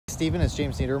Steven, it's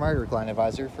James Niedermayer, your client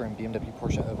advisor from BMW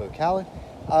Porsche of Ocala.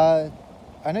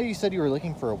 I know you said you were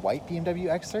looking for a white BMW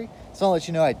X3, so I'll let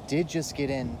you know I did just get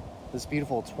in this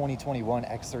beautiful 2021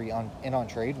 X3 on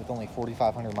trade with only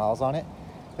 4,500 miles on it.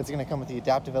 It's going to come with the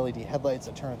adaptive LED headlights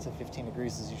that turn it to 15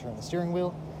 degrees as you turn the steering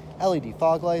wheel, LED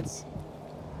fog lights.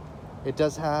 It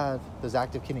does have those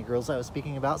active kidney grills I was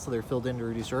speaking about, so they're filled in to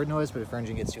reduce road noise, but if your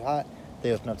engine gets too hot,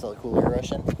 they open up to let cool air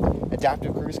rush in.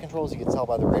 Adaptive cruise controls, you can tell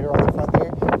by the radar on the front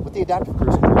there. With the adaptive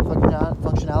cruise control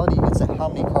functionality, you can set how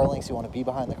many car lengths you want to be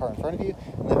behind the car in front of you,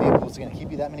 and the vehicle is going to keep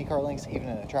you that many car lengths even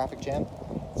in a traffic jam.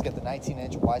 It's got the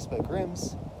 19-inch wide-spoke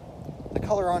rims. The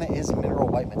color on it is mineral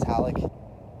white metallic,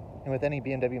 and with any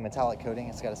BMW metallic coating,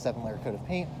 it's got a 7-layer coat of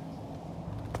paint.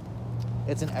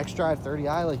 It's an xDrive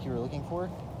 30i like you were looking for.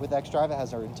 With xDrive, it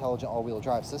has our intelligent all-wheel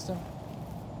drive system.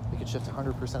 We can shift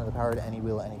 100% of the power to any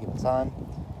wheel at any given time.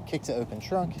 Kick to open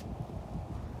trunk.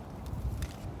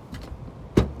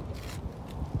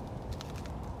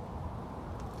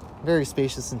 Very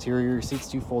spacious interior. Your seats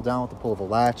do fold down with the pull of a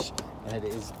latch, and it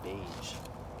is beige.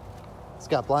 It's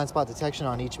got blind spot detection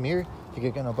on each mirror. If you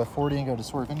get going above 40 and go to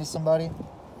swerve into somebody,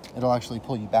 it'll actually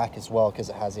pull you back as well because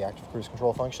it has the active cruise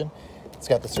control function. It's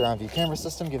got the surround view camera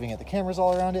system, giving it the cameras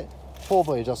all around it.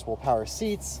 Fully adjustable power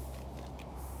seats.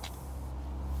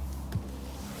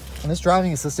 And this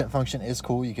driving assistant function is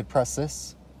cool. You could press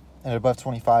this, and at above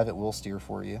 25, it will steer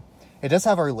for you. It does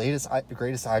have our greatest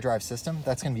iDrive system.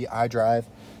 That's going to be iDrive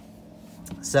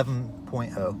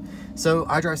 7.0. So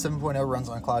iDrive 7.0 runs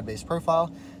on a cloud-based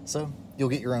profile. So you'll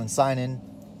get your own sign-in,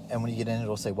 and when you get in,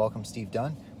 it'll say, "Welcome, Steve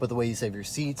Dunn." But the way you save your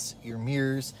seats, your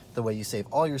mirrors, the way you save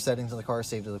all your settings in the car,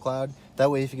 save to the cloud. That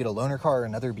way, if you get a loaner car or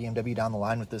another BMW down the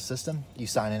line with this system, you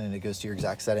sign in and it goes to your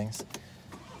exact settings.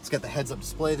 It's got the heads-up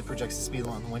display that projects the speed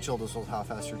limit on the windshield as well as how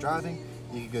fast you're driving.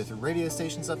 You can go through radio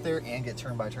stations up there and get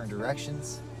turn-by-turn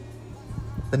directions.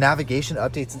 The navigation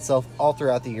updates itself all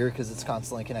throughout the year because it's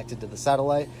constantly connected to the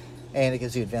satellite, and it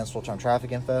gives you advanced real-time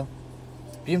traffic info.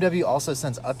 BMW also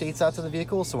sends updates out to the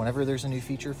vehicle, so whenever there's a new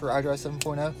feature for iDrive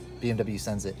 7.0, BMW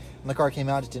sends it. When the car came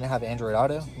out, it didn't have Android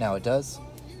Auto. Now it does.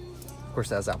 Of course,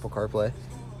 it has Apple CarPlay.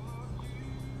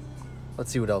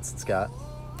 Let's see what else it's got.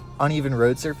 Uneven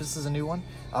road surface is a new one.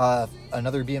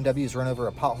 Another BMW has run over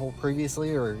a pothole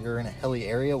previously, or you're in a hilly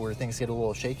area where things get a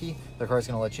little shaky. The car's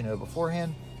going to let you know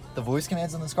beforehand. The voice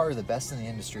commands on this car are the best in the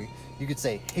industry. You could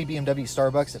say, "Hey BMW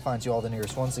Starbucks," it finds you all the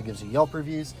nearest ones, it gives you Yelp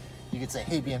reviews. You could say,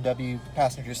 "Hey BMW,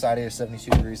 passenger side air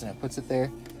 72 degrees," and it puts it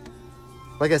there.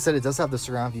 Like I said, it does have the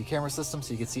surround view camera system,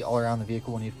 so you can see all around the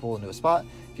vehicle when you pull into a spot.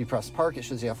 If you press park, it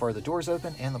shows you how far the doors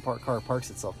open, and the car parks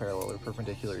itself parallel or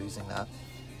perpendicular using that.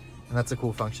 And that's a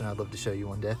cool function I'd love to show you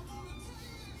one day.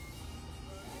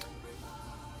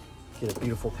 Get a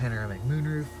beautiful panoramic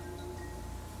moonroof.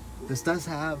 This does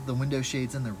have the window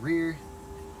shades in the rear.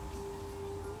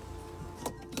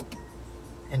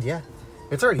 And yeah,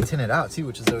 it's already tinted out too,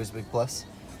 which is always a big plus.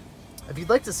 If you'd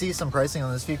like to see some pricing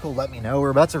on this vehicle, let me know.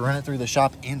 We're about to run it through the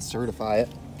shop and certify it.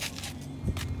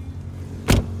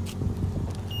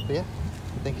 But yeah,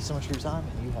 thank you so much for your time,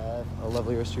 and you have a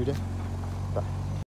lovely rest of your day.